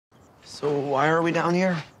So why are we down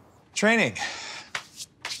here? Training.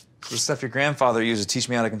 The stuff your grandfather used to teach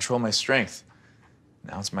me how to control my strength.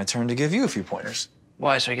 Now it's my turn to give you a few pointers.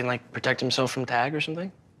 Why, so he can, like, protect himself from tag or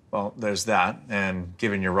something? Well, there's that, and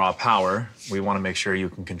given your raw power, we want to make sure you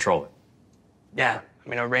can control it. Yeah, I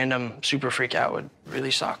mean, a random super freak out would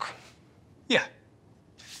really suck. Yeah.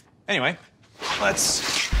 Anyway,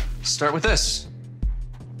 let's start with this.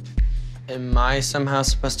 Am I somehow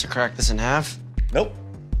supposed to crack this in half? Nope.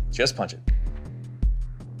 Just punch it.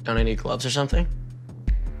 Don't I need gloves or something?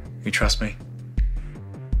 You trust me?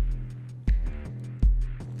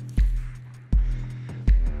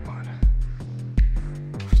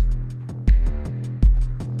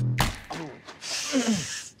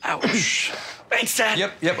 Ouch. Thanks,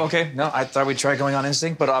 Dad. Yep, okay. No, I thought we'd try going on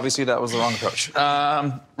instinct, but obviously that was the wrong approach.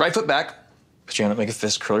 Right foot back. Put your hand up, make a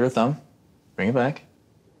fist, curl your thumb. Bring it back.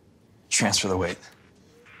 Transfer the weight.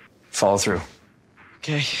 Follow through.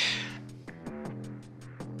 Okay.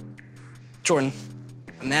 Jordan,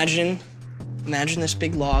 imagine this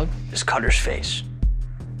big log is Cutter's face.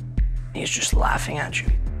 He's just laughing at you.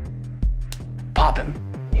 Pop him.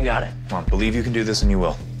 You got it. Come on, believe you can do this and you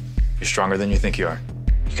will. You're stronger than you think you are.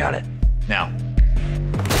 You got it. Now.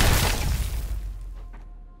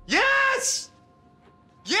 Yes!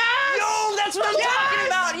 Yes! Yo, that's what I'm talking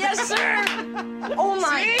about. Yes, sir. Oh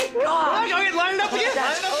my God. Line it up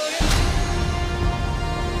again.